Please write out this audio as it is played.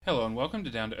Hello and welcome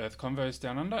to Down to Earth Convos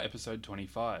Down Under, episode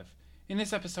 25. In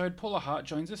this episode, Paula Hart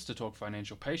joins us to talk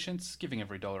financial patience, giving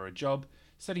every dollar a job,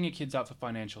 setting your kids up for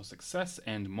financial success,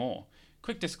 and more.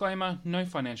 Quick disclaimer, no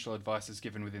financial advice is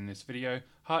given within this video.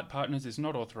 Hart Partners is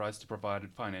not authorised to provide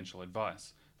financial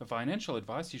advice. For financial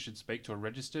advice, you should speak to a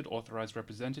registered authorised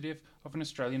representative of an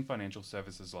Australian financial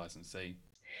services licensee.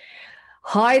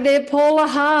 Hi there, Paula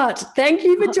Hart. Thank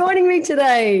you for joining me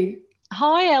today.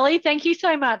 Hi, Ellie. Thank you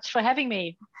so much for having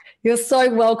me. You're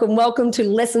so welcome. Welcome to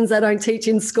Lessons They Don't Teach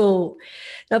in School.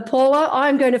 Now, Paula,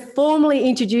 I'm going to formally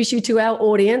introduce you to our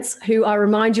audience, who I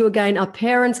remind you again are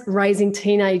parents raising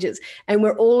teenagers. And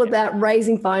we're all about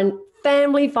raising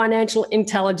family financial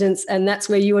intelligence, and that's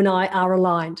where you and I are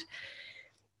aligned.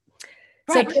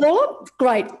 Great. So, Paula,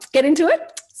 great. Get into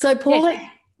it. So, Paula. Yes.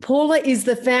 Paula is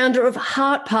the founder of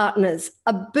Hart Partners,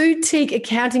 a boutique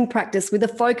accounting practice with a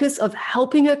focus of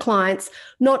helping her clients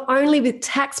not only with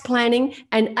tax planning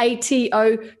and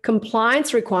ATO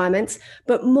compliance requirements,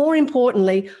 but more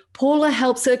importantly, Paula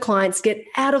helps her clients get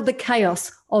out of the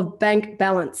chaos of bank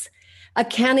balance,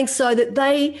 accounting so that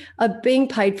they are being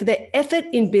paid for their effort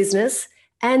in business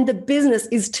and the business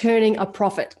is turning a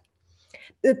profit,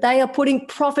 that they are putting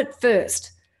profit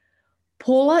first.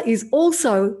 Paula is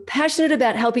also passionate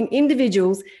about helping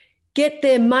individuals get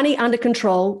their money under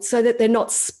control so that they're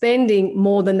not spending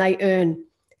more than they earn.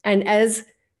 And as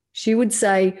she would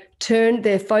say, turn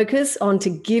their focus onto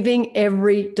giving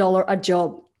every dollar a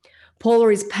job. Paula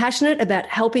is passionate about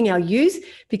helping our youth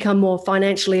become more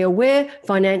financially aware,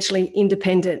 financially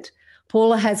independent.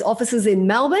 Paula has offices in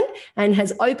Melbourne and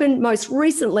has opened most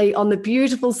recently on the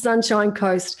beautiful Sunshine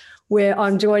Coast, where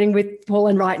I'm joining with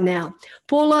Paula right now.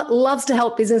 Paula loves to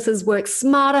help businesses work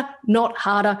smarter, not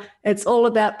harder. It's all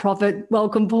about profit.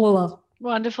 Welcome, Paula.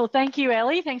 Wonderful. Thank you,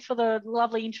 Ellie. Thanks for the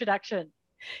lovely introduction.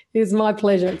 It's my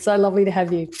pleasure. It's so lovely to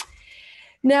have you.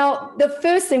 Now, the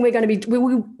first thing we are going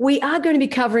to be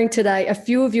covering today a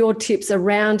few of your tips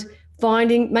around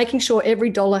making sure every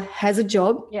dollar has a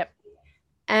job. Yep.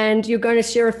 And you're going to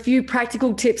share a few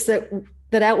practical tips that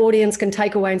our audience can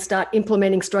take away and start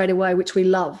implementing straight away, which we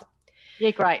love. Yeah,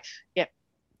 great. Yep.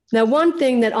 Now, one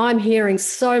thing that I'm hearing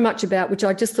so much about, which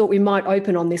I just thought we might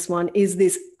open on this one, is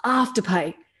this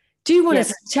afterpay. Do you want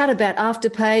to chat about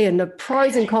afterpay and the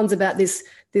pros and cons about this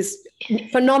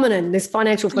phenomenon, this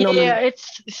financial phenomenon? Yeah,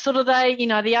 it's sort of the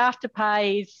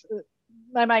afterpay is,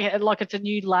 they make it like it's a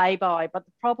new lay-by, but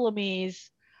the problem is,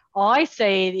 I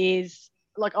see it is,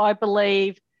 like, I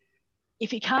believe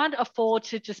if you can't afford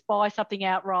to just buy something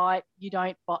outright, you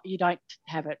don't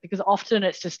have it, because often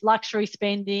it's just luxury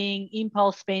spending,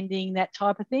 impulse spending, that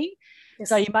type of thing. Yes.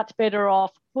 So you're much better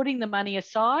off putting the money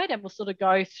aside, and we'll sort of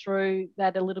go through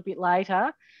that a little bit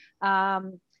later,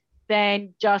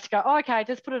 than just go, okay,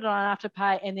 just put it on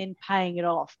afterpay and then paying it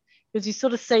off. Because you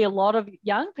sort of see a lot of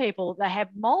young people, they have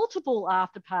multiple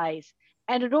afterpays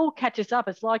and it all catches up.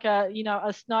 It's like a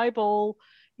snowball.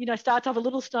 Starts off a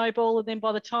little snowball, and then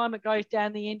by the time it goes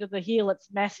down the end of the hill, it's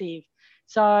massive.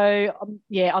 So,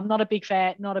 I'm not a big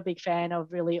fan of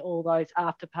really all those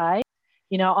afterpay.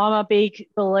 I'm a big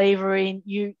believer in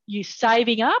you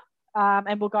saving up,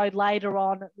 and we'll go later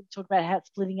on, we'll talk about how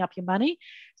splitting up your money.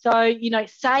 So,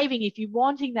 saving, if you're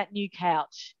wanting that new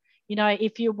couch,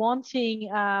 if you're wanting,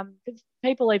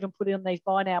 people even put in these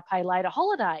buy now, pay later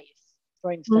holidays,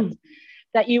 for instance.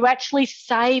 That you actually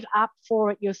save up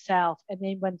for it yourself. And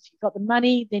then once you've got the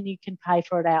money, then you can pay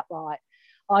for it outright.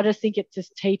 I just think it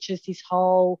just teaches this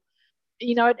whole,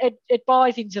 it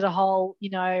buys into the whole,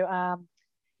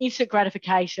 instant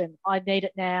gratification. I need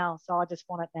it now, so I just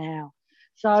want it now.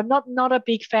 So I'm not a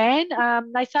big fan.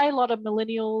 They say a lot of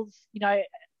millennials,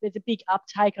 there's a big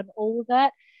uptake on all of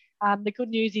that. The good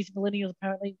news is millennials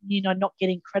apparently, not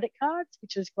getting credit cards,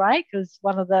 which is great, because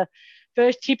one of the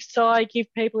first tips I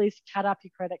give people is cut up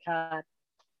your credit card.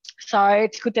 So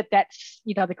it's good that's,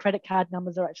 the credit card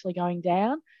numbers are actually going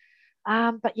down.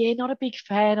 But not a big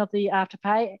fan of the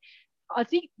afterpay. I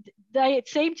think they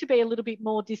seem to be a little bit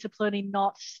more disciplined in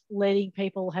not letting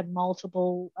people have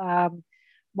multiple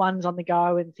ones on the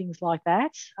go and things like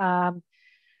that.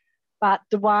 But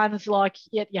the ones like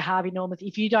your Harvey Normans,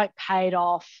 if you don't pay it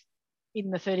off in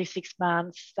the 36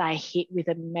 months, they hit with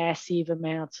a massive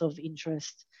amounts of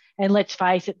interest. And let's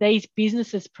face it, these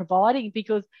businesses providing,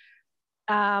 because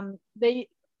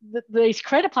these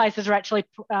credit places are actually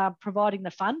providing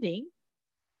the funding.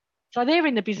 So they're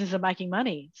in the business of making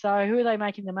money. So who are they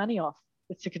making the money off?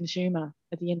 It's the consumer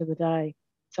at the end of the day.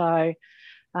 So,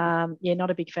 not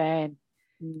a big fan.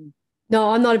 No,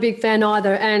 I'm not a big fan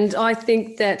either. And I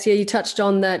think that, you touched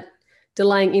on that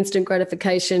delaying instant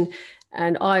gratification.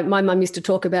 And my mum used to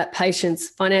talk about patience,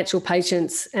 financial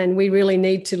patience, and we really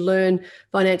need to learn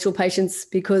financial patience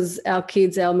because our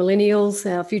kids, our millennials,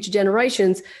 our future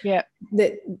generations, yeah,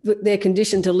 they're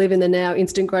conditioned to live in the now,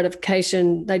 instant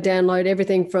gratification. They download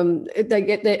everything they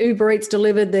get their Uber Eats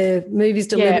delivered, their movies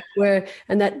delivered,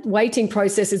 and that waiting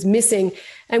process is missing.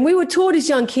 And we were taught as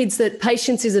young kids that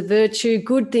patience is a virtue.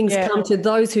 Good things come to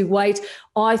those who wait.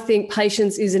 I think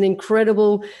patience is an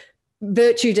incredible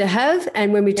virtue to have.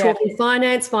 And when we talk in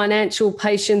finance, financial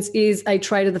patience is a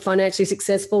trait of the financially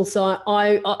successful. So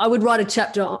I would write a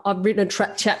chapter. I've written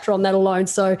a chapter on that alone.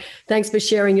 So thanks for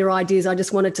sharing your ideas. I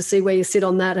just wanted to see where you sit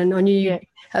on that. And I knew you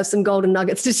have some golden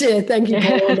nuggets to share. Thank you,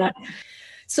 Paul, on that.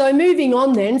 So moving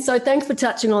on then. So thanks for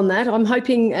touching on that. I'm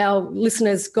hoping our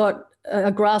listeners got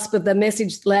a grasp of the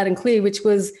message loud and clear, which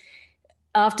was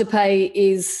Afterpay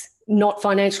is not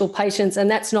financial patience, and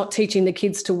that's not teaching the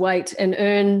kids to wait and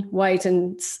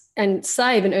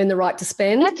save and earn the right to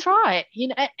spend. That's right.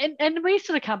 And we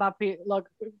sort of come up with like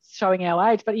showing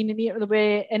our age, but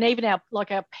and even our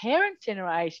parents'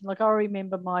 generation. Like I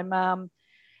remember my mum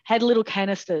had little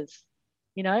canisters,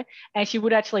 and she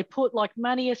would actually put like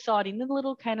money aside in the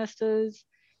little canisters,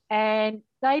 and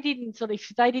they didn't if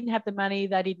they didn't have the money,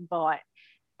 they didn't buy it.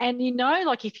 And,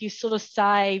 like if you sort of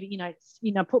save,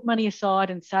 put money aside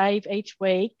and save each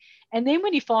week, and then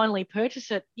when you finally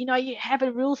purchase it, you have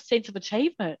a real sense of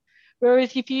achievement.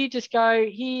 Whereas if you just go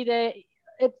here, there,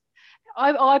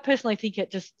 I personally think it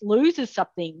just loses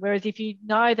something. Whereas if you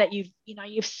know that you've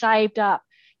saved up,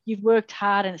 you've worked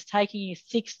hard, and it's taking you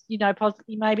 6,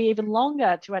 possibly maybe even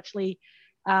longer to actually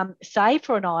save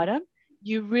for an item,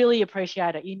 you really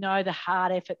appreciate it. The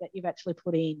hard effort that you've actually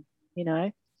put in,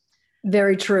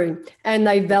 Very true. And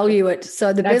they value it.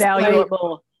 So the best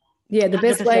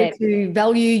way to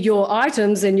value your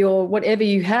items and your whatever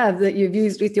you have that you've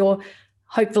used with your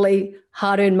hopefully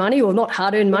hard-earned money, or not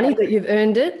hard-earned money, but you've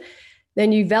earned it,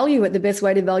 then you value it. The best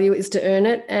way to value it is to earn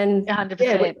it. And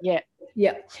 100%.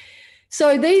 Yeah.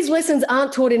 So these lessons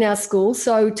aren't taught in our school.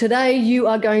 So today you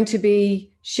are going to be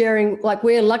sharing, like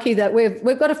we're lucky that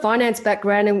we've got a finance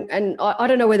background, and I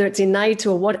don't know whether it's innate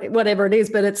or whatever it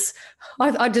is, but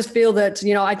I just feel that,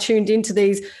 I tuned into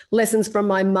these lessons from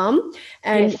my mum,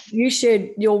 and you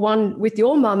shared your one with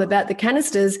your mum about the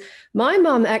canisters. My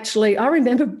mum actually, I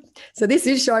remember, so this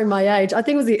is showing my age, I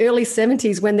think it was the early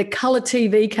 70s when the colour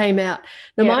TV came out.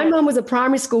 Now, my mum was a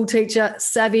primary school teacher,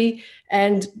 savvy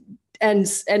and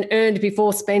earned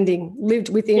before spending, lived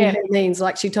within her means,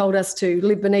 like she told us to,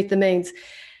 live beneath the means.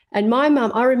 And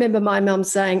I remember my mum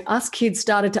saying, us kids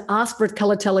started to ask for a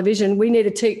colour television. We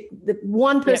needed to take the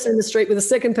one person in the street with a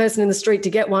second person in the street to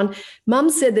get one. Mum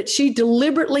said that she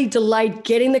deliberately delayed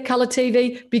getting the colour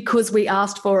TV because we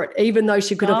asked for it, even though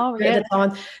she could have at the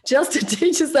time, just to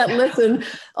teach us that lesson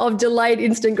of delayed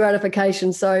instant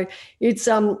gratification. So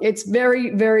it's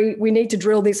very, very, we need to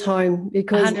drill this home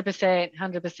because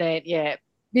 100%, yeah.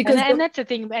 And that's the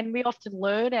thing, and we often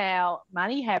learn our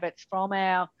money habits from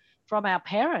our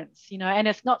parents, and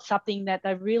it's not something that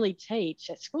they really teach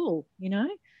at school, and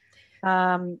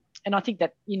I think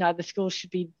that, the schools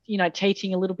should be,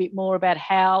 teaching a little bit more about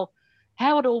how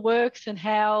it all works, and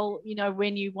how,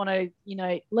 when you want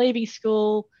to, leaving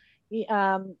school,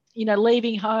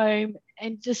 leaving home,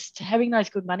 and just having those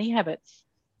good money habits.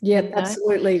 Yeah,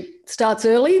 absolutely. Starts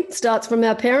early, starts from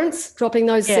our parents, dropping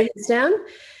those seeds down.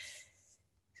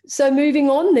 So moving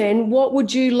on then, what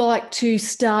would you like to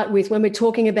start with when we're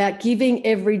talking about giving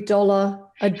every dollar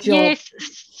a job? Yes,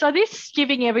 so this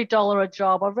giving every dollar a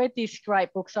job, I read this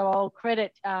great book, so I'll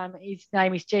credit, his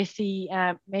name is Jesse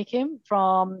Meckham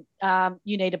from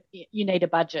You Need a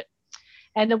Budget.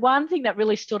 And the one thing that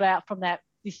really stood out from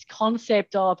this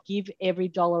concept of give every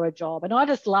dollar a job, and I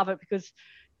just love it because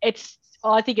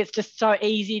I think it's just so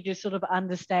easy to sort of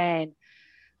understand.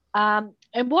 And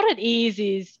what it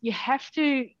is you have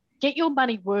to get your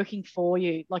money working for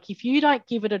you. Like if you don't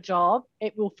give it a job,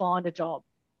 it will find a job.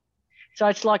 So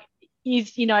it's like, you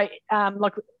might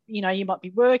be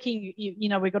working,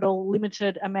 we've got a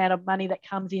limited amount of money that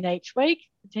comes in each week,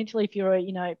 potentially if you're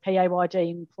a, PAYG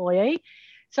employee.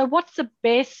 So what's the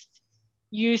best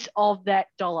use of that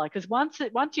dollar? Because once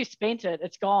you spent it,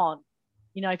 it's gone.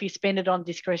 If you spend it on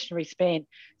discretionary spend.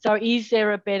 So is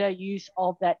there a better use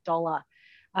of that dollar?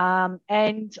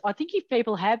 And I think if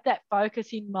people have that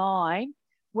focus in mind,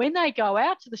 when they go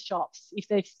out to the shops, if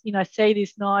they, see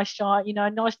this nice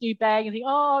new bag and think,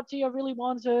 oh, gee, I really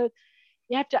want it,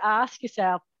 you have to ask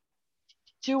yourself,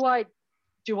 do I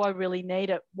really need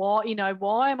it? Why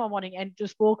am I wanting? And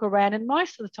just walk around. And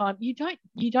most of the time, you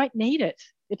don't need it.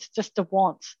 It's just a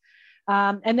want.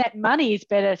 And that money is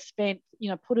better spent,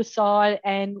 put aside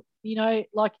and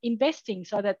like investing,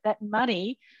 so that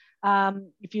money,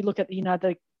 if you look at,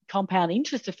 the compound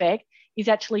interest effect, is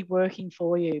actually working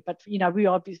for you. But, we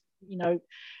obviously,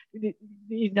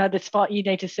 that's you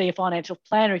need to see a financial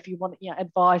planner if you want,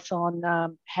 advice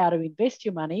on how to invest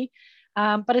your money.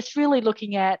 But it's really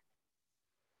looking at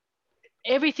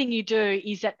everything you do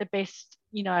is at the best,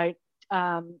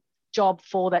 job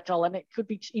for that dollar. And it could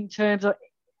be in terms of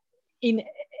in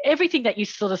everything that you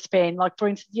sort of spend. Like, for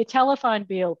instance, your telephone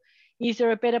bill. Is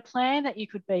there a better plan that you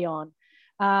could be on?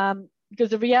 Because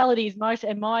the reality is,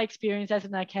 in my experience as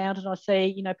an accountant, I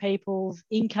see, people's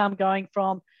income going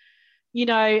from,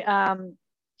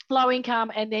 low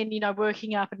income and then,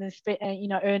 working up and then,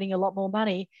 earning a lot more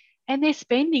money, and their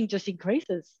spending just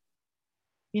increases,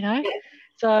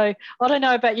 So I don't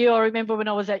know about you. I remember when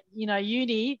I was at,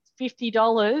 uni,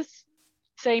 $50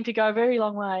 seemed to go a very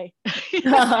long way in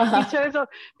terms of,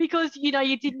 because, you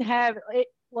didn't have it,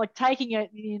 like taking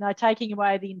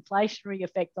away the inflationary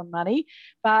effect on money,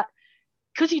 but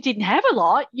because you didn't have a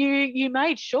lot, you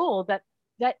made sure that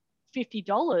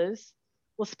 $50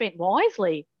 was spent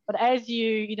wisely. But as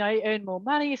you earn more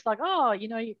money, it's like,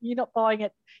 you're not buying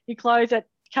your clothes at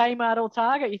Kmart or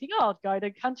Target. You think, I'll go to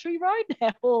Country Road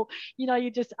now, or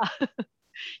you just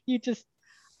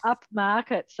up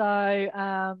market. So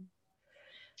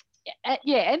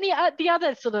and the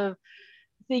other sort of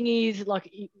thing is,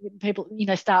 like, when people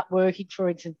start working, for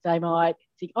instance, they might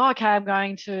think, okay, I'm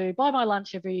going to buy my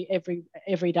lunch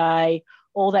every day,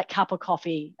 or that cup of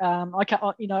coffee. I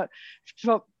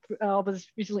was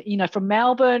recently, from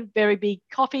Melbourne, very big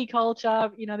coffee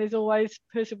culture. There's always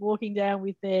a person walking down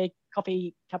with their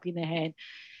coffee cup in their hand.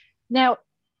 Now,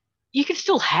 you can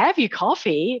still have your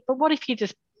coffee, but what if you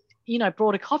just,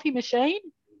 brought a coffee machine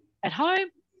at home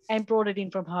and brought it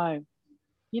in from home?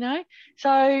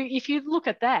 So if you look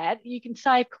at that, you can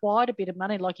save quite a bit of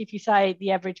money. Like, if you say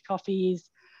the average coffee is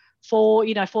 $4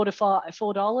 to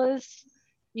 $4,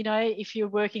 if you're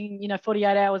working,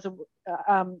 48 hours,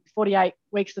 48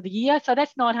 weeks of the year, so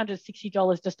that's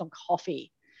 $960 just on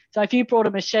coffee. So if you brought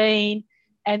a machine,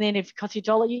 and then if it costs you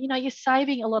 $1, you're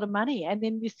saving a lot of money. And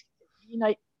then this,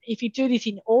 if you do this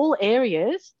in all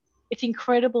areas, it's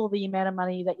incredible the amount of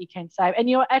money that you can save, and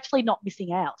you're actually not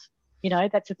missing out.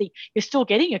 That's the thing. You're still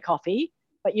getting your coffee,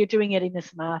 but you're doing it in a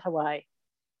smarter way.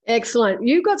 Excellent.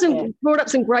 You've got brought up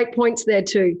some great points there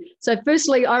too. So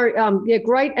firstly,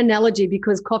 great analogy,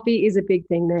 because coffee is a big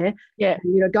thing there. Yeah.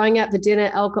 Going out for dinner,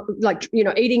 alcohol,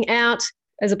 eating out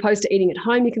as opposed to eating at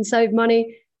home, you can save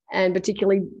money. And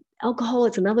particularly alcohol,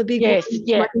 it's another big one.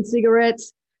 Yeah.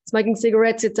 Smoking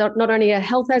cigarettes, it's not only a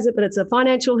health hazard, but it's a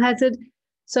financial hazard.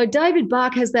 So David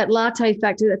Bark has that latte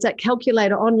factor. That's that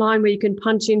calculator online where you can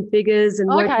punch in figures and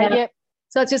work out. Yeah.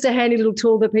 So it's just a handy little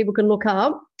tool that people can look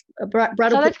up. So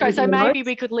that's great. So maybe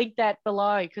we could link that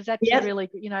below, because that's a really,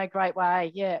 great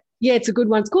way. Yeah. Yeah, it's a good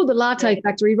one. It's called The Latte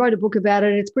Factor. He wrote a book about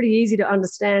it, and it's pretty easy to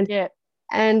understand. Yeah.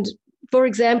 And for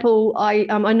example, I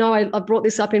know I brought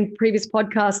this up in previous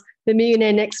podcasts, The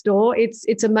Millionaire Next Door.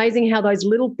 It's amazing how those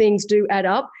little things do add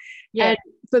up. Yeah. And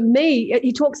for me,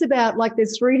 he talks about, like,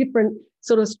 there's three different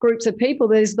sort of groups of people.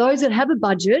 There's those that have a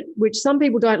budget, which some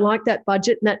people don't like that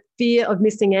budget and that fear of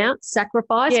missing out,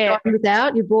 sacrifice, going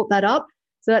without. You brought that up.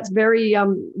 So that's very,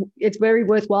 it's very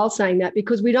worthwhile saying that,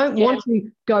 because we don't want to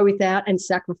go without and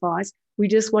sacrifice. We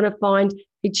just want to find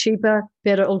a cheaper,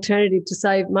 better alternative to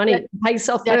save money. Pay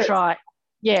yourself first. That's right.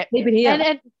 Yeah. Keep it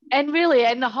here. And really,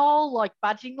 and the whole, like,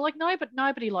 budgeting, like,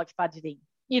 nobody likes budgeting,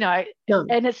 No.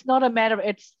 And it's not a matter of,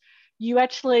 it's, you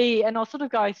actually, and I'll sort of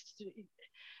go,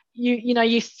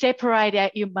 you separate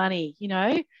out your money,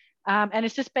 and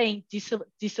it's just being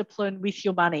disciplined with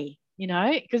your money,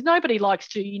 because nobody likes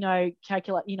to,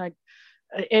 calculate,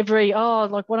 every,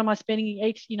 like, what am I spending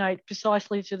each,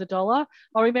 precisely to the dollar.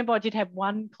 I remember I did have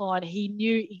one client, he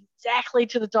knew exactly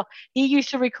to the dollar. He used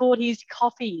to record his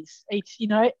coffees each,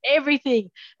 everything.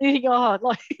 And you think,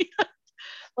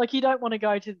 like, you don't want to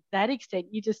go to that extent.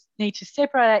 You just need to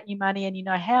separate out your money, and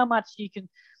how much you can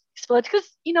splurge, because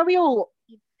we all,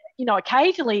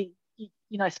 occasionally,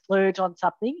 splurge on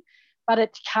something, but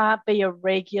it can't be a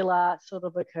regular sort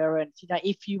of occurrence.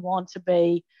 If you want to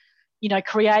be,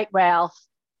 create wealth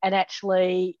and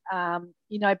actually,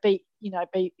 be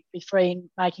free in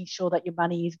making sure that your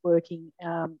money is working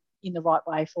in the right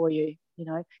way for you,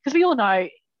 because we all know,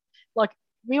 like,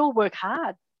 we all work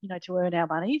hard, to earn our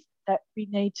money, that we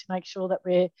need to make sure that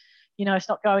we're, it's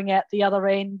not going out the other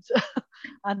end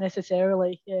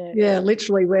unnecessarily. Yeah,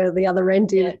 literally where the other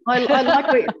end is.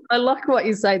 I like what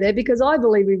you say there, because I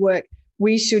believe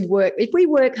we should work. If we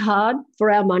work hard for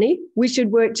our money, we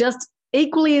should work just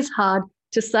equally as hard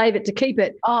to save it, to keep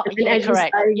it. Oh, yeah,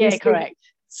 correct. Correct.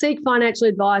 seek financial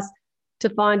advice to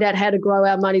find out how to grow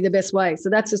our money the best way. So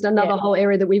that's just another whole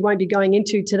area that we won't be going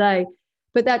into today.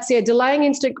 But that's, delaying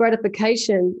instant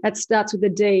gratification, that starts with a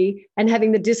D, and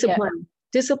having the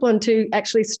discipline to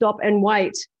actually stop and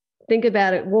wait, think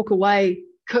about it, walk away.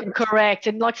 Correct.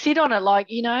 And like sit on it, like,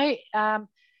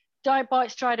 don't buy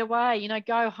it straight away,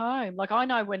 go home. Like I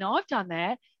know when I've done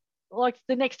that, like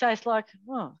the next day it's like,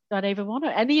 oh, don't even want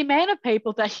it. And the amount of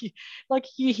people that you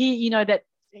hear, that,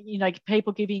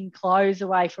 people giving clothes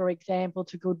away, for example,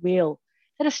 to Goodwill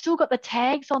that have still got the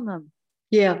tags on them.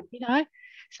 Yeah.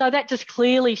 So that just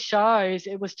clearly shows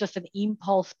it was just an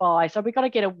impulse buy. So we've got to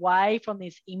get away from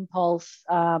this impulse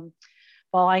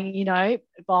buying,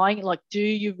 like, do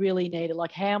you really need it?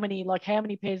 Like how many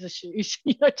pairs of shoes,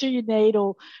 do you need,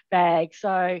 or bags?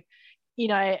 So,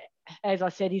 as I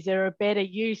said, is there a better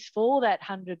use for that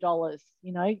 $100?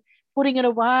 Putting it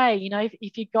away,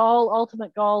 if your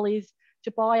ultimate goal is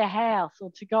to buy a house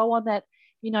or to go on that,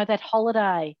 that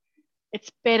holiday, it's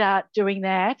better doing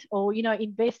that, or,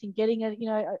 investing, getting it,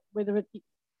 whether it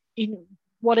in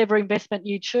whatever investment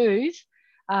you choose,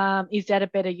 is that a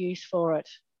better use for it,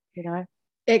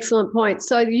 Excellent point.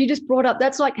 So you just brought up,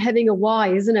 that's like having a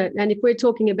why, isn't it? And if we're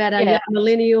talking about our young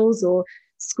millennials or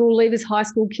school leavers, high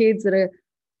school kids that are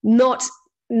not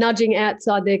nudging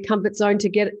outside their comfort zone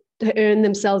to earn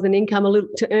themselves an income,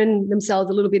 to earn themselves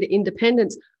a little bit of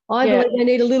independence, I believe they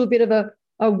need a little bit of a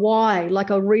why, like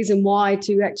a reason why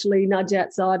to actually nudge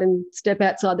outside and step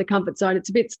outside the comfort zone. It's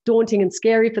a bit daunting and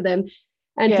scary for them.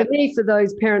 And for me, for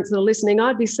those parents that are listening,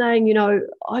 I'd be saying,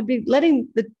 I'd be letting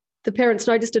the parents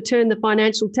know just to turn the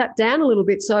financial tap down a little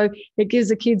bit, so it gives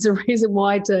the kids a reason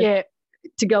why to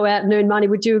go out and earn money.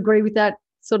 Would you agree with that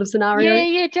sort of scenario?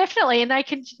 Yeah, definitely. And they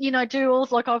can, do all,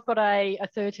 like I've got a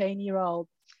 13-year-old,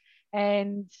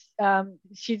 and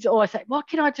she's always say, what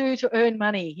can I do to earn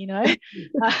money,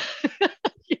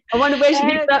 I wonder where she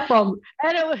gets that from.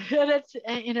 And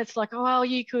it's like, oh, well,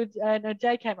 you could, and a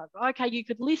day came up, okay, you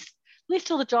could list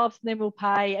all the jobs and then we'll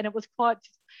pay. And it was quite,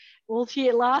 well,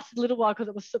 it lasted a little while because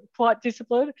it was quite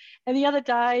disciplined. And the other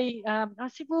day, I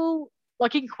said, well,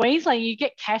 like in Queensland, you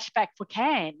get cash back for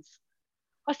cans.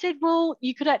 I said, well,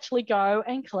 you could actually go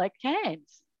and collect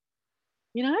cans,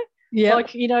 Yeah.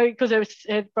 Like, because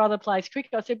her brother plays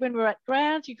cricket. I said, when we're at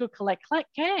grounds, you could collect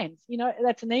cans.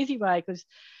 That's an easy way because,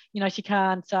 she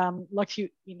can't, like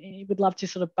she would love to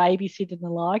sort of babysit and the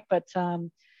like, but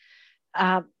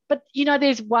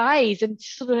there's ways, and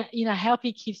sort of, help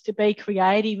your kids to be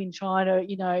creative in trying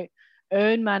to,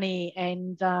 earn money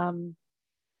and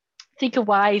think of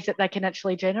ways that they can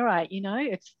actually generate.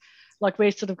 It's like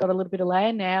we've sort of got a little bit of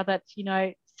land now that,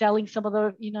 selling some of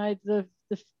the,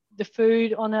 the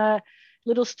food on a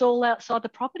little stall outside the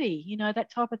property,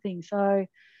 that type of thing. So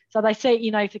they say,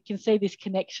 if you can see this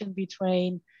connection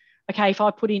between, okay, if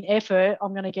I put in effort,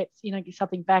 I'm going to get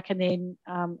something back, and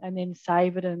then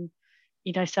save it, and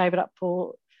save it up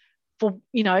for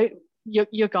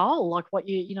your goal, like what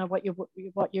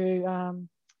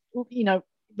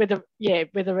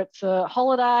whether it's a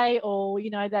holiday or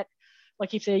that,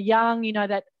 like if they're young,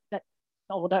 that I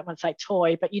don't want to say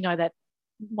toy, but that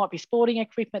might be sporting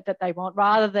equipment that they want,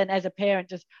 rather than as a parent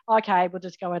just, okay, we'll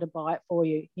just go out and buy it for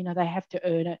you. They have to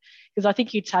earn it, because I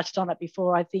think you touched on it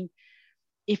before. I think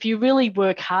if you really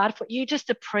work hard for it, you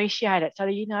just appreciate it. So,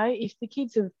 if the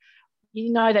kids have,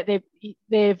 that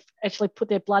they've actually put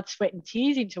their blood, sweat and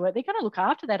tears into it, they're going to look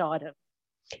after that item.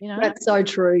 That's so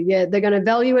true. Yeah, they're going to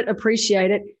value it,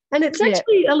 appreciate it. And it's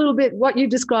actually a little bit what you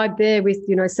described there with,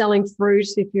 selling fruit.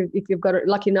 If you've got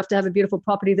lucky enough to have a beautiful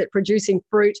property that's producing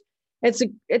fruit, it's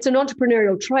an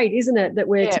entrepreneurial trait, isn't it? That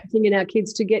we're teaching in our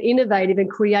kids to get innovative and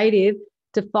creative,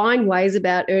 to find ways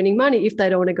about earning money. If they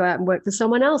don't want to go out and work for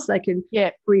someone else, they can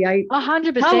create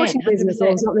 100% business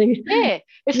or something. Yeah,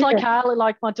 it's like Carla,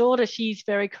 like my daughter, she's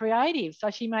very creative, so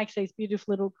she makes these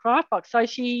beautiful little craft boxes. So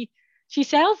she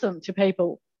sells them to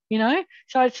people,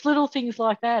 So it's little things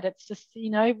like that. It's just,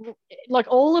 like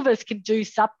all of us can do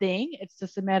something. It's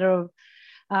just a matter of,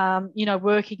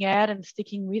 working out and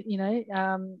sticking with,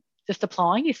 just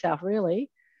applying yourself, really.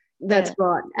 That's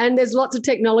right. And there's lots of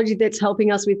technology that's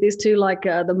helping us with this too, like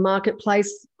the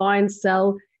marketplace, buy and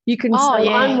sell. You can sell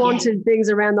unwanted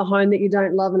things around the home that you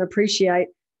don't love and appreciate.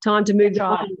 Time to move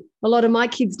on. A lot of my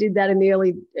kids did that in the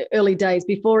early days,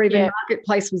 before even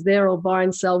marketplace was there, or buy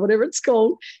and sell, whatever it's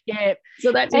called. Yeah.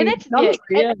 So that's and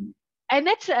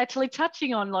that's actually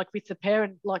touching on, like with the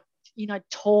parent, like,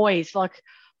 toys, like,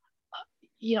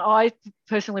 I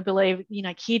personally believe,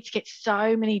 kids get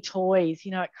so many toys,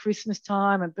 at Christmas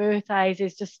time and birthdays.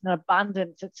 There's just an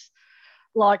abundance. It's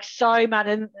like so much,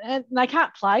 and they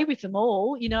can't play with them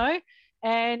all,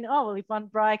 And, oh, well, if one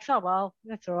breaks, oh, well,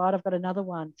 that's all right, I've got another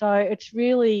one. So it's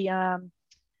really,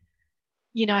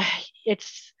 you know,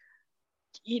 it's,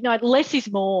 less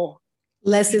is more.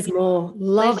 Less is more.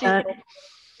 Love that.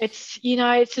 It's,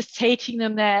 it's just teaching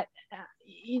them that,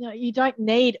 you don't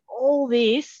need all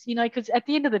this, because at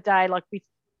the end of the day, like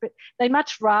they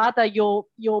much rather you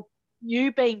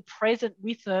being present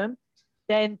with them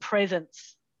than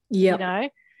presence, Yeah.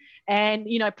 and,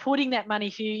 putting that money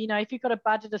for you, if you've got a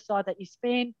budget aside that you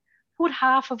spend, put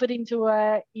half of it into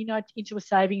a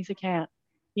savings account,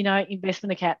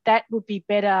 investment account. That would be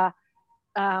better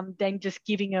than just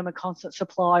giving them a constant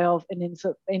supply of an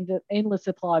endless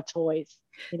supply of toys.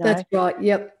 That's right.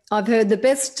 Yep. I've heard the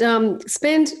best,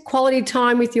 spend quality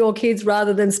time with your kids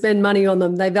rather than spend money on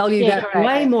them. They value that correct.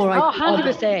 way more.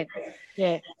 100%.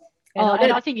 Yeah.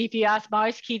 And I think if you ask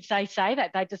most kids, they say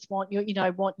that they just want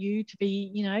you to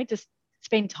be, just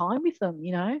spend time with them,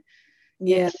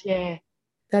 Yeah.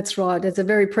 That's right. It's a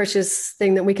very precious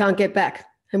thing that we can't get back.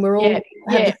 And we're all have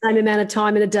the same amount of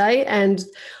time in a day. And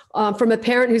from a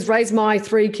parent who's raised my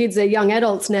 3 kids, they're young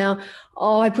adults now.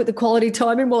 I put the quality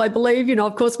time in. Well, I believe,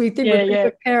 of course we think we're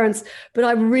good parents, but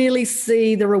I really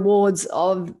see the rewards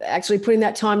of actually putting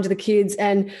that time to the kids,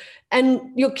 and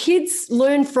your kids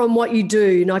learn from what you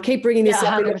do. And I keep bringing this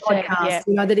up in the podcast,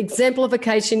 that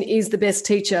exemplification is the best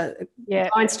teacher. Yeah.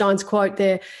 Einstein's quote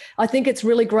there. I think it's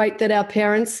really great that our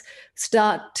parents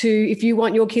start to, if you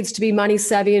want your kids to be money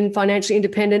savvy and financially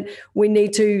independent, we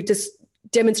need to just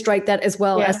demonstrate that as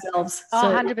well ourselves. So,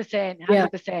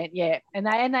 100%. Yeah.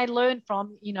 And they learn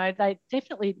from, they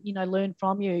definitely, learn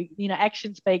from you.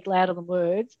 Actions speak louder than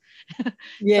words.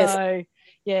 Yes. So,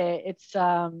 it's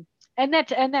and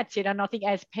that's it. And I think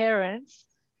as parents,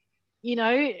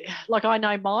 like I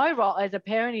know my role as a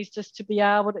parent is just to be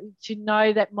able to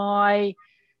know that my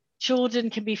children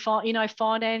can be,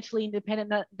 financially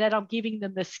independent, that I'm giving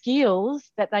them the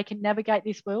skills that they can navigate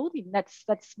this world in. That's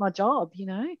my job,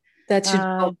 That's your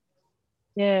job.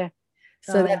 Yeah.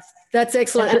 So that's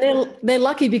excellent. And they're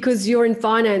lucky because you're in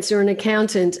finance, you're an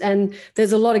accountant, and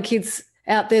there's a lot of kids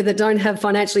out there that don't have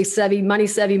financially savvy, money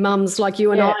savvy mums like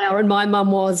you and I are, and my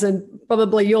mum was, and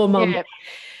probably your mum.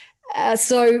 Yeah.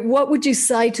 So what would you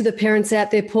say to the parents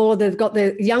out there, Paula, that have got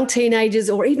their young teenagers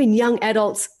or even young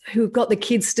adults who've got the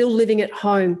kids still living at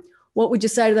home? What would you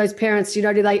say to those parents? Do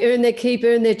they earn their keep,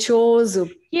 earn their chores? Or?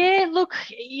 Yeah, look,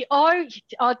 I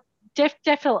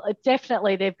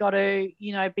definitely they've got to,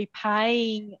 be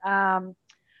paying. I'll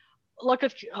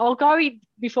go in,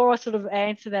 before I sort of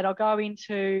answer that, I'll go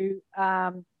into,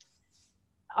 I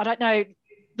don't know,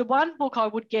 the one book I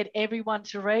would get everyone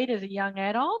to read as a young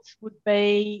adult would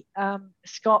be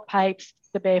Scott Pape's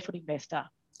The Barefoot Investor.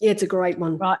 Yeah, it's a great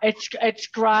one. Right, it's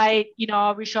great.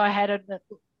 I wish I had it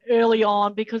early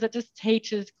on because it just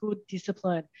teaches good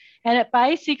discipline. And it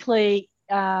basically,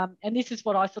 and this is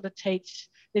what I sort of teach.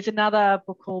 There's another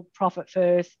book called Profit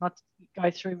First, I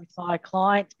go through with my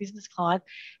clients, business clients,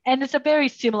 and it's a very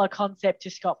similar concept to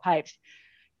Scott Pape's.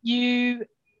 You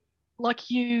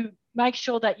make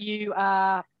sure that you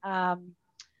are,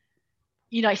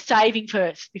 saving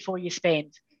first before you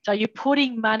spend. So you're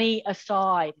putting money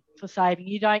aside for saving.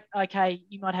 You might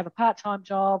have a part-time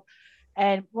job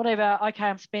and whatever,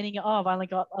 I'm spending it, I've only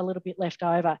got a little bit left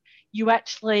over. You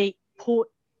actually put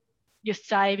your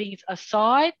savings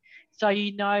aside so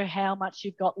you know how much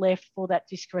you've got left for that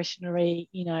discretionary,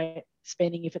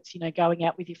 spending, if it's, going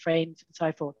out with your friends and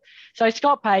so forth. So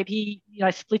Scott Pape, he,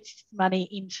 splits money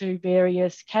into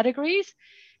various categories,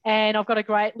 and I've got a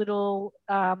great little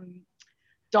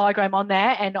diagram on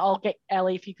that, and I'll get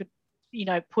Ellie if you could,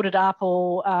 put it up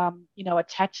or,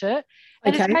 attach it.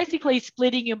 And it's basically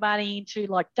splitting your money into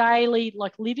like daily,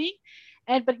 like living,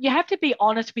 but you have to be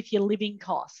honest with your living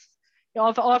costs.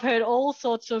 I've heard all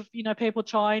sorts of, people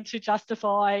trying to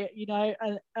justify,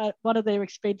 one of their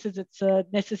expenses. It's a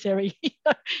necessary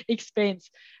expense.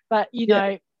 But,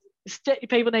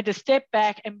 people need to step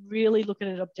back and really look at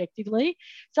it objectively.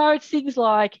 So it's things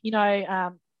like,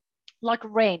 like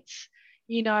rent,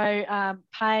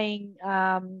 paying,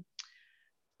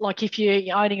 like if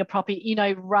you're owning a property,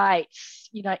 rates,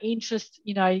 interest,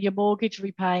 your mortgage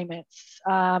repayments.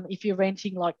 If you're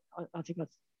renting, like I think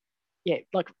it's,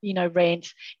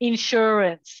 rent,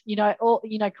 insurance, all,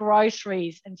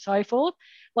 groceries and so forth.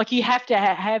 Like you have to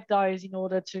have those in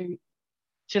order to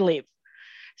live.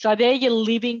 So they're your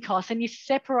living costs, and you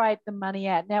separate the money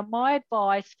out. Now, my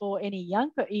advice for any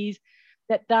younger is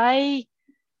that they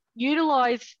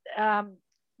utilise,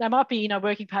 they might be,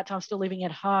 working part-time, still living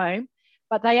at home,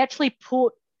 but they actually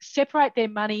separate their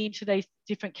money into these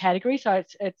different categories. So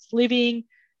it's living,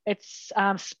 it's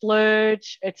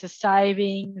splurge, it's a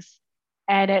savings,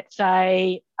 and it's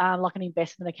a like an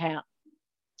investment account.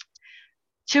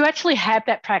 To actually have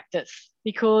that practice,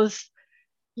 because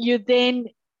you're then,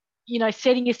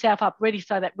 setting yourself up ready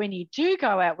so that when you do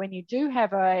go out, when you do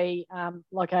have a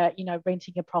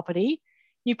renting a property,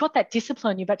 you've got that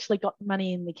discipline. You've actually got the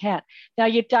money in the account. Now,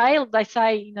 your day, they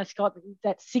say, Scott,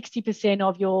 that 60%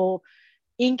 of your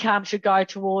income should go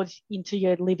into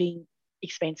your living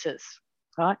expenses,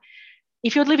 right?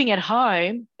 If you're living at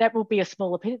home, that will be a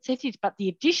smaller percentage, but the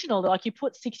additional, like you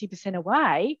put 60%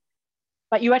 away,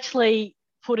 but you actually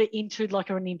put it into like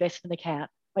an investment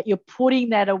account, but you're putting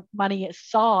that money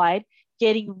aside,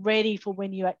 getting ready for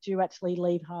when you do actually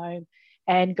leave home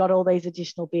and got all these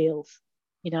additional bills,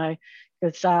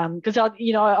 because I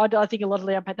think a lot of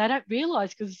them, they don't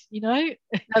realise because,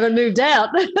 haven't moved out.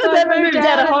 They haven't moved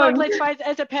out at home. Like, let's face it,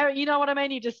 as a parent, you know what I mean?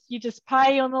 You just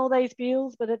pay on all these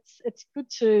bills, but it's good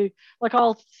to, like,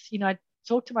 I'll,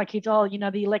 talk to my kids,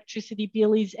 the electricity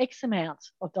bill is X amount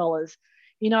of dollars,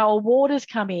 or water's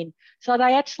come in. So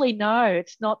they actually know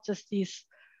it's not just this,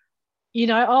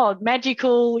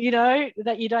 magical,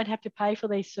 that you don't have to pay for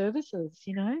these services,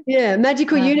 Yeah,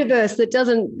 magical universe that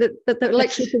doesn't, that the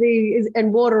electricity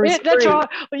and water is free. That's right.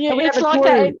 Yeah, it's like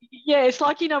that. Yeah, it's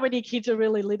like, when your kids are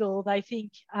really little, they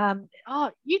think,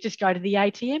 you just go to the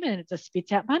ATM and it just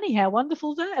spits out money. How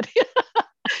wonderful is that?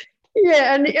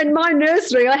 Yeah, and in my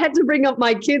nursery, I had to bring up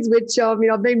my kids, which I've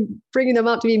been bringing them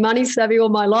up to be money savvy all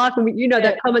my life, and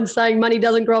that common saying, "Money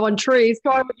doesn't grow on trees."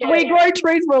 We grow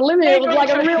trees for a living. It was like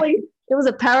it was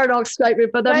a paradox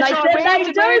statement, but they said they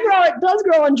do grow. It does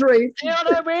grow on trees. Yeah,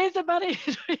 no, where's the money?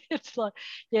 It's like,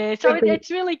 yeah. So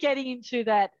it's really getting into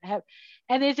that.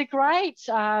 And there's a great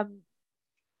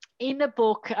in the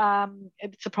book.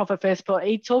 It's a proper first book.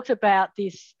 He talks about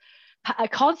this. A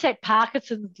concept,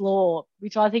 Parkinson's law,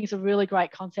 which I think is a really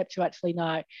great concept to actually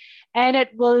know. And it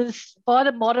was by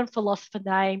the modern philosopher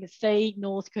named C.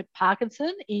 Northcote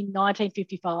Parkinson in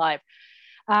 1955,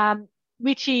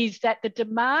 which is that the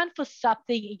demand for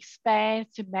something expands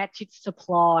to match its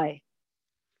supply.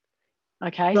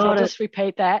 Okay, so I'll just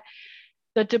repeat that.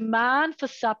 The demand for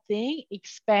something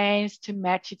expands to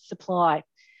match its supply.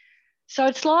 So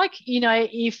it's like,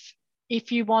 if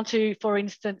you want to, for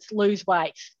instance, lose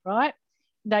weight, right?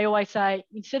 They always say,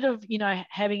 instead of,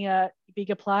 having a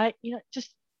bigger plate,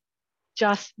 just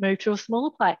move to a smaller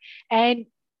plate and,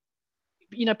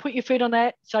 put your food on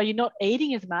that so you're not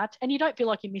eating as much and you don't feel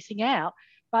like you're missing out.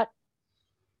 But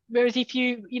whereas if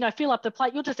you, fill up the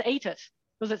plate, you'll just eat it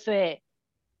because it's there.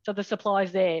 So the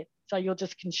supply's there. So you'll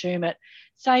just consume it.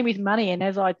 Same with money. And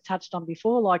as I touched on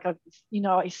before, like, I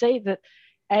see that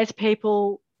as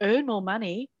people earn more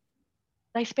money,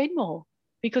 they spend more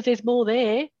because there's more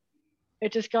there.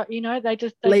 It just got, they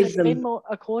just spend more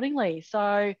accordingly.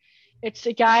 So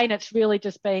it's really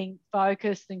just being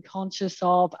focused and conscious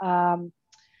of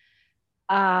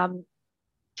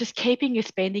just keeping your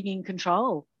spending in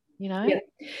control, Yeah.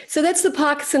 So that's the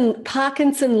Parkinson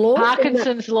law.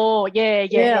 Parkinson's law.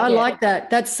 Yeah. I like that.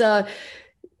 That's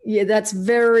that's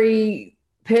very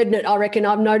pertinent. I reckon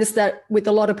I've noticed that with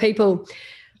a lot of people.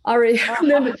 I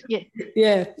remember,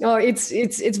 Oh,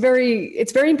 it's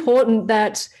very important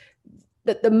that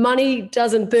the money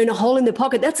doesn't burn a hole in the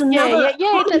pocket. That's another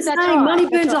that's saying. Right. Money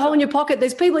burns a hole in your pocket.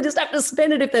 There's people who just have to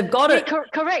spend it if they've got it.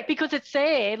 Correct, because it's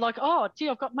there. Like, oh, gee,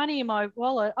 I've got money in my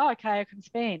wallet. Oh, okay, I can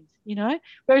spend.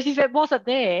 Whereas if it wasn't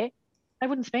there, they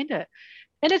wouldn't spend it.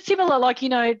 And it's similar. Like,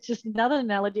 just another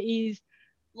analogy is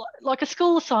like a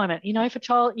school assignment. For a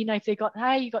child, if they got,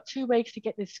 hey, you got 2 weeks to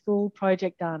get this school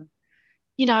project done.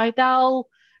 They'll,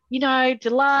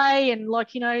 delay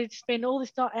and spend all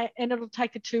this time and it'll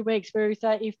take the 2 weeks. Whereas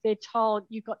if they're told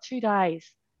you've got 2 days,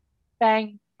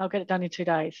 bang, I'll get it done in 2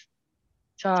 days.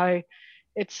 So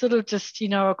it's sort of just,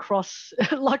 across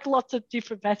like lots of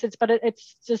different facets, but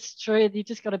it's just true. You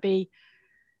just got to be,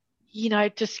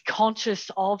 just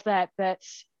conscious of that.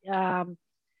 That's, and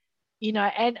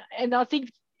I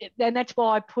think, and that's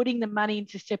why putting the money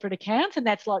into separate accounts, and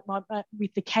that's like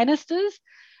with the canisters.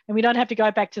 And we don't have to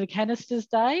go back to the canisters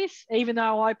days, even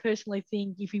though I personally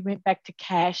think if we went back to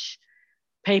cash,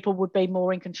 people would be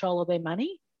more in control of their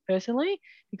money, personally,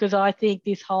 because I think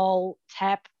this whole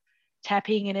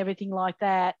tapping and everything like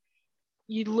that,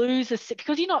 you lose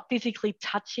because you're not physically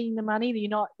touching the money. You're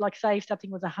not, like, say if something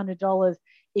was $100,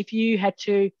 if you had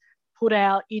to put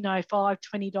out, $5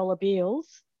 $20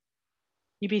 bills,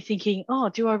 you'd be thinking, oh,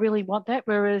 do I really want that?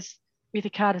 Whereas with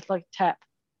a card, it's like tap.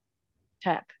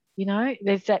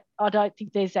 There's that. I don't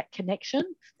think there's that connection,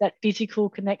 that physical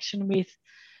connection with.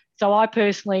 So I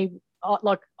personally,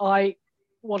 I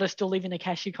want us to live in a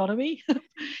cash economy.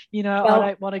 You know, Well, I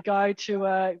don't want to go to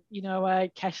a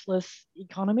cashless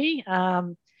economy.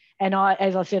 And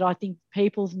as I said, I think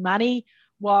people's money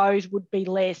woes would be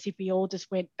less if we all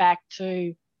just went back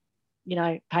to,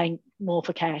 paying more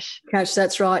for cash. Cash,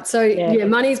 that's right. So,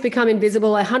 money's become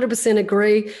invisible. I 100%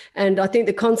 agree. And I think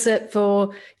the concept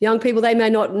for young people, they may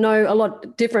not know a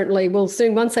lot differently. Well,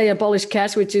 soon, once they abolish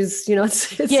cash, which is,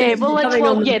 that's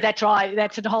right.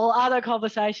 That's a whole other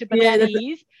conversation, but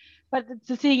But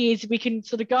the thing is, we can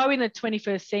sort of go in the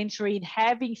 21st century and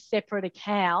having separate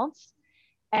accounts,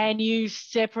 and you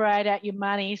separate out your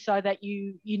money so that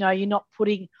you're not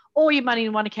putting all your money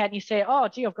in one account and you say, oh,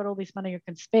 gee, I've got all this money I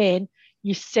can spend.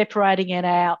 You're separating it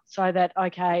out so that,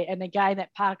 okay, and again,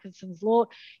 that Parkinson's law,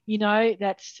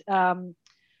 that's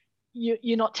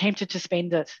you're not tempted to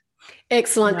spend it.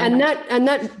 Excellent. And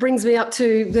that brings me up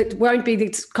to, that won't be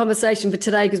the conversation for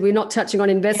today because we're not touching on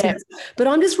investments, but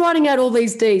I'm just writing out all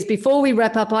these Ds. Before we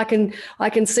wrap up, I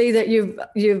can see that you've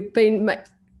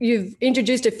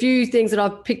introduced a few things that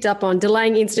I've picked up on: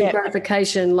 delaying instant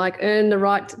gratification, like earn the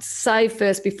right to save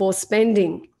first before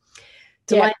spending.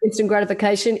 Delaying instant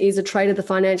gratification is a trait of the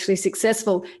financially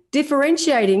successful.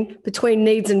 Differentiating between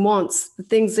needs and wants, the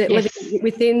things that live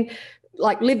within,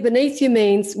 like live beneath your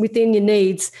means, within your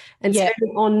needs, and spend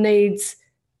on needs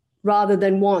rather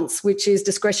than wants, which is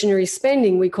discretionary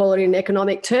spending. We call it in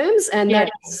economic terms, and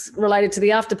that's related to the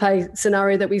Afterpay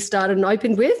scenario that we started and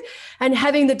opened with. And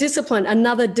having the discipline,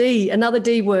 another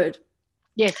D word.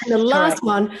 Yes. And the last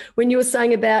one, when you were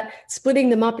saying about splitting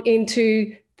them up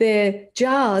into their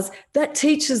jars, that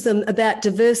teaches them about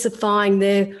diversifying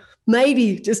their,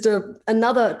 maybe just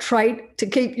another trait to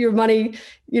keep your money,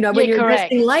 when you're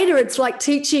investing later. It's like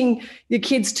teaching your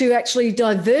kids to actually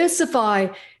diversify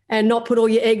and not put all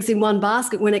your eggs in one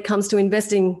basket when it comes to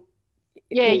investing.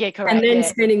 Correct. And then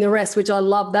spending the rest, which I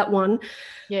love that one.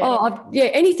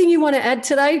 Anything you want to add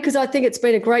today? Because I think it's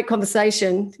been a great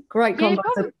conversation. I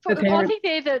think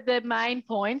they're the main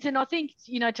points. And I think,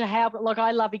 to help, like,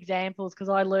 I love examples because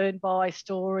I learn by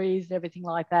stories, everything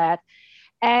like that.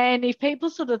 And if people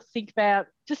sort of think of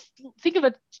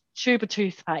a tube of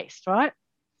toothpaste, right?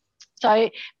 So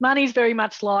money is very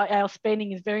much like, our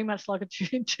spending is very much like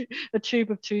a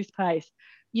tube of toothpaste.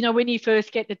 When you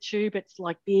first get the tube, it's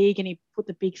like big, and you put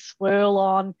the big swirl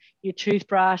on your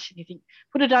toothbrush, and you think,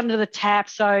 put it under the tap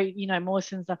so,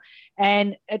 moistens up,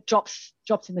 and it drops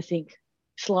in the sink,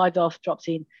 slides off, drops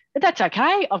in. But that's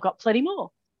okay. I've got plenty more.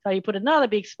 So you put another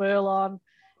big swirl on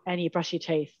and you brush your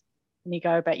teeth and you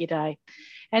go about your day.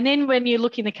 And then when you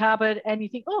look in the cupboard and you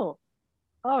think, oh,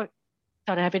 don't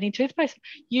have any toothpaste,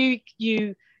 you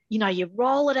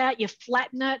roll it out, you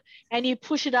flatten it, and you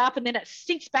push it up, and then it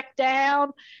sinks back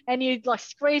down, and you like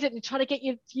squeeze it and try to get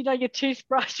your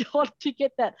toothbrush on to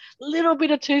get that little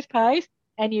bit of toothpaste,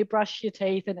 and you brush your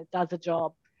teeth, and it does a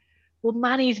job. Well,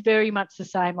 money is very much the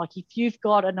same. Like if you've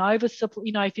got an oversupply,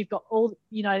 if you've got all,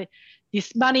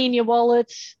 this money in your wallet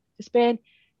to spend,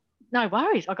 no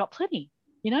worries, I got plenty,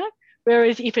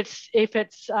 Whereas if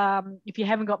you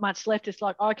haven't got much left, it's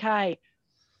like, okay,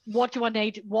 what do I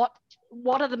need? What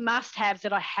are the must-haves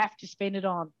that I have to spend it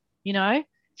on?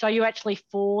 So you're actually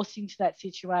forced into that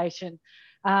situation.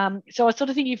 So I sort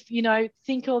of think if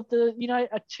think of the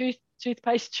a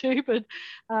toothpaste tube,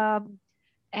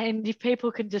 and if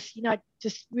people can just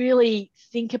really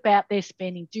think about their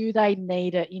spending, do they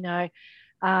need it?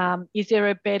 Is there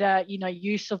a better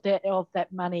use of that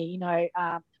money?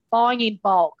 Buying in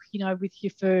bulk, with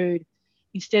your food,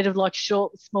 instead of like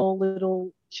small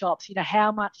little shops.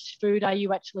 How much food are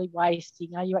you actually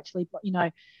wasting? Are you actually,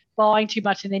 buying too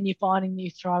much and then you're finding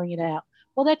you're throwing it out?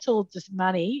 Well, that's all just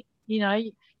money.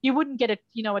 You wouldn't get a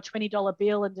 $20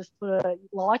 bill and just put a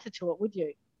lighter to it, would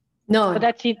you? No.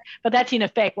 But that's in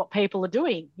effect what people are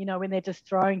doing, when they're just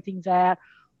throwing things out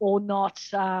or not,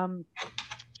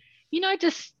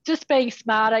 just being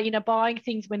smarter, buying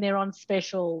things when they're on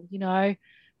special, because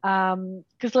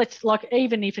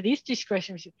even if it is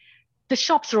discretionary, the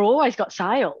shops are always got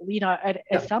sale,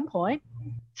 at some point.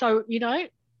 So,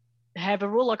 have a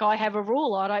rule. Like I have a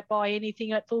rule, I don't buy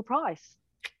anything at full price,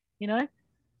 So,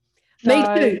 me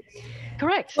too.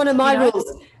 Correct. One of my rules.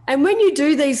 And when you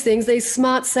do these things, these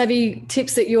smart, savvy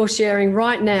tips that you're sharing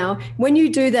right now, when you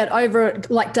do that over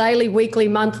like daily, weekly,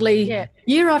 monthly,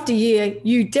 year after year,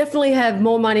 you definitely have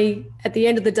more money at the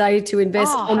end of the day to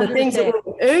invest on the things that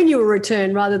will earn you a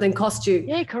return rather than cost you.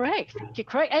 Yeah, correct. You're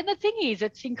correct. And the thing is,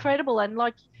 it's incredible. And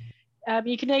like,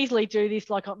 you can easily do this,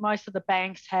 like most of the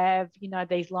banks have,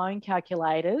 these loan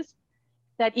calculators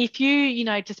that if you,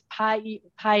 just pay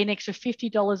an extra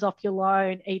 $50 off your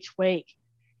loan each week,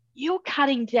 you're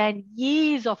cutting down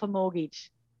years off a mortgage.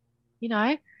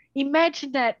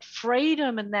 imagine that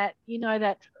freedom and that,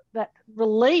 that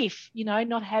relief,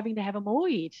 not having to have a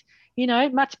mortgage,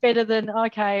 much better than,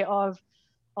 okay,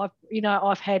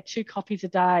 I've had 2 coffees a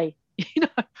day,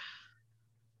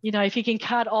 if you can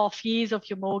cut off years of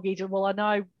your mortgage, well, I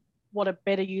know what a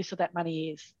better use of that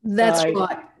money is. That's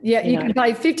right. Yeah, you can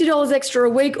pay $50 extra a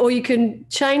week, or you can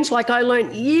change, like I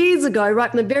learned years ago, right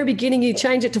from the very beginning, you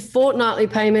change it to fortnightly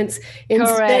payments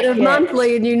instead of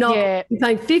monthly, and you're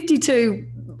paying 52.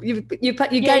 You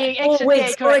gain 4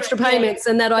 weeks, 4 extra payments,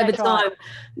 and that over time,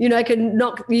 can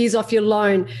knock years off your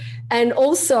loan. And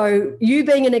also, you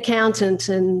being an accountant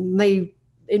and me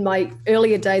in my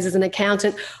earlier days as an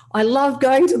accountant, I love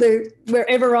going to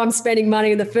wherever I'm spending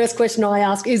money, and the first question I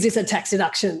ask, is this a tax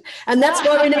deduction? And that's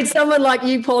why we need someone like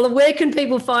you, Paula. Where can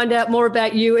people find out more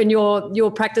about you and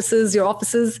your practices, your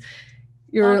offices?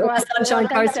 You're a Sunshine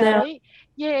Coast now.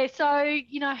 Yeah, so,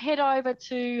 head over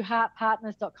to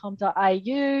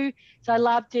hartpartners.com.au. So I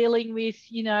love dealing with,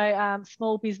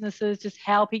 small businesses, just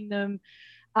helping them.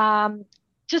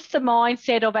 Just the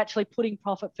mindset of actually putting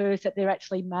profit first, that they're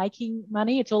actually making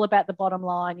money. It's all about the bottom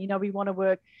line. We want to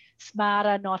work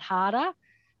smarter, not harder.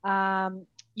 I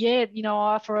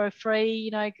offer a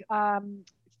free,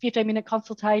 15-minute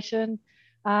consultation.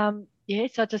 So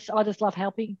I just love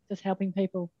helping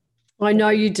people. I know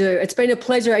you do. It's been a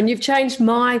pleasure, and you've changed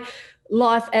my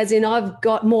life, as in I've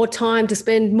got more time to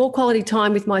spend, more quality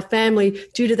time with my family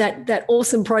due to that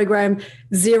awesome program,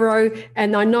 Xero.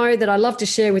 And I know that I love to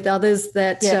share with others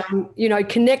that,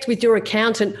 connect with your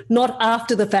accountant, not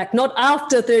after the fact, not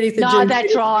after 30th of June. No,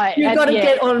 that's right. You've got to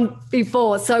get on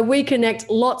before. So we connect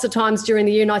lots of times during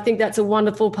the year, and I think that's a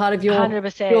wonderful part of your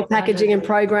 100%, your packaging 100%. And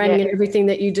programming and everything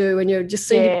that you do. And you're just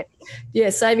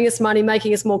saving us money,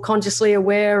 making us more consciously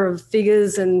aware of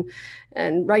figures and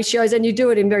ratios, and you do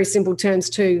it in very simple terms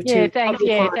too. Thanks.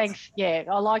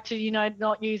 I like to,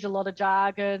 not use a lot of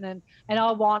jargon, and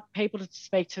I want people to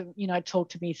talk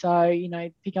to me. So,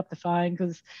 pick up the phone,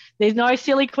 because there's no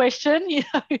silly question,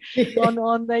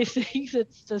 on these things.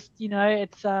 It's just,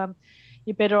 it's you're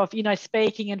better off,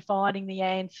 speaking and finding the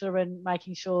answer and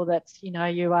making sure that,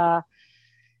 you are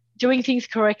doing things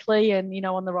correctly and,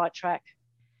 on the right track.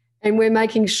 And we're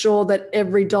making sure that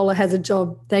every dollar has a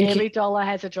job. Every dollar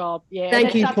has a job. Yeah.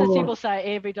 Thank you, Paula. As people say,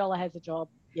 every dollar has a job.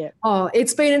 Yeah. Oh,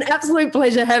 it's been an absolute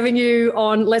pleasure having you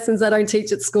on Lessons I Don't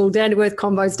Teach at School, Down to Earth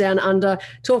Combos Down Under,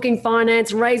 talking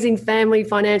finance, raising family,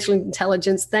 financial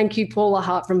intelligence. Thank you, Paula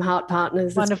Hart from Hart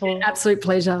Partners. Wonderful. It's been an absolute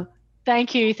pleasure.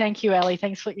 Thank you, Ali.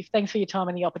 Thanks for your time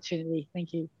and the opportunity.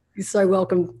 Thank you. You're so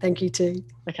welcome. Thank you too.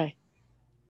 Okay.